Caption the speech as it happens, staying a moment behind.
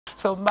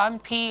So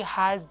Mampi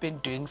has been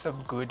doing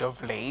some good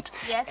of late.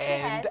 Yes, she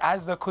and has.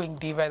 as the queen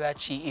diva that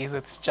she is,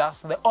 it's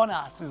just the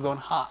onus is on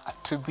her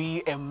to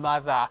be a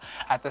mother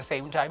at the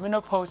same time. In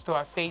a post to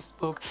her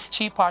Facebook,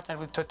 she partnered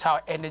with Total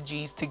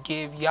Energies to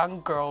give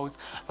young girls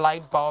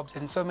light bulbs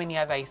and so many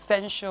other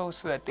essentials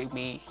so that they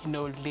may,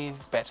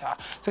 live better.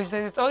 So she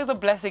says it's always a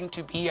blessing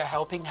to be a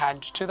helping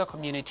hand to the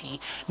community,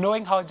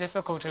 knowing how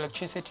difficult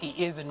electricity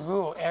is in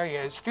rural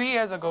areas. 3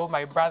 years ago,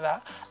 my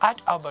brother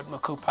at Albert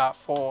Makupa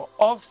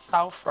of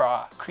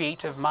Southra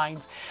Creative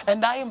Minds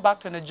and I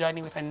embarked on a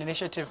journey with an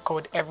initiative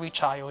called Every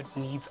Child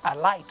Needs a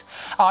Light.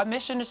 Our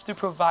mission is to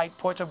provide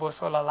portable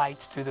solar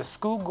lights to the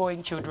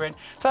school-going children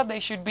so that they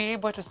should be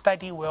able to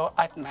study well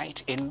at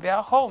night in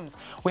their homes.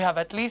 We have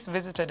at least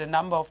visited a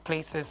number of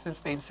places since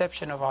the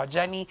inception of our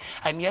journey,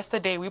 and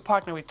yesterday we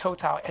partnered with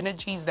Total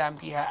Energy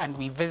Zambia and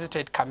we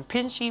visited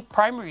Kampinshi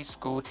Primary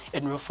School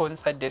in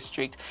Rufunsa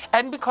district.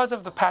 And because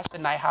of the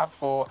passion I have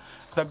for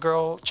the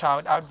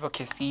girl-child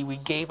advocacy, we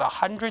gave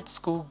 100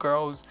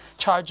 schoolgirls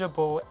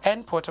chargeable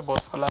and portable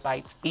solar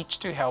lights each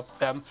to help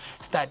them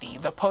study.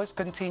 The post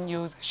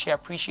continues. She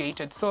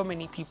appreciated so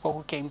many people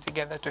who came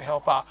together to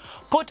help her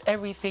put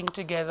everything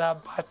together.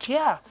 But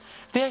yeah,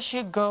 there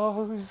she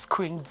goes,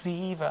 Queen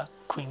Diva,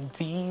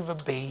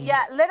 baby.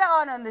 Yeah, later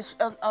on this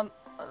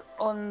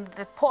on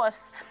the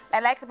post, I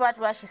like the part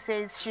where she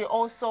says she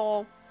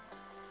also,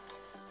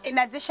 in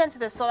addition to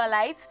the solar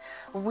lights,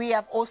 we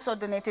have also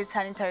donated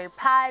sanitary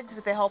pads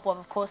with the help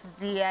of course,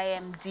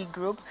 DIMD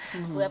group.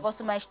 We have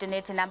also managed to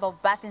donate a number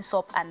of bathing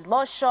soap and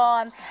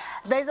lotion.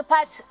 There's a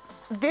part,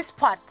 this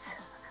part,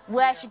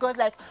 where she goes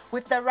like,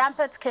 with the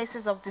rampant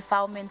cases of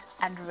defilement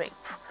and rape,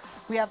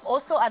 we have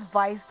also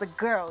advised the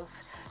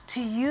girls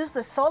to use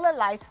the solar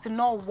lights to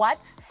know what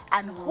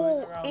and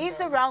who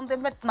is around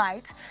them at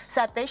night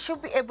so that they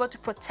should be able to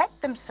protect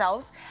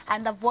themselves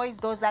and avoid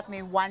those that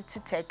may want to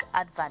take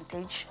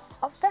advantage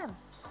of them.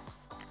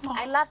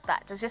 I love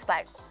that. It's just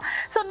like,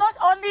 so not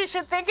only is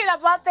she thinking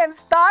about them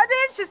starting,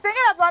 she's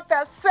thinking about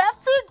their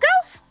safety.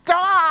 Girl,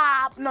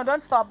 stop! No,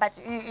 don't stop, but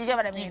you get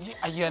what I mean.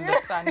 You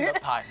understand the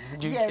pun.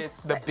 You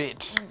Yes. get the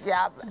bit.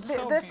 Yeah.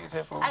 So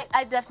beautiful.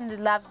 I definitely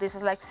love this.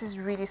 It's like, this is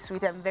really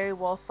sweet and very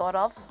well thought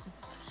of.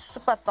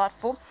 Super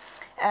thoughtful.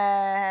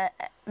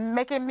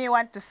 Making me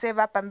want to save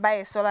up and buy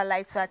a solar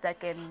light so that I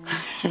can...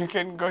 You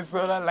can go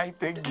solar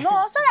lighting.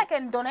 No, so I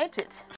can donate it.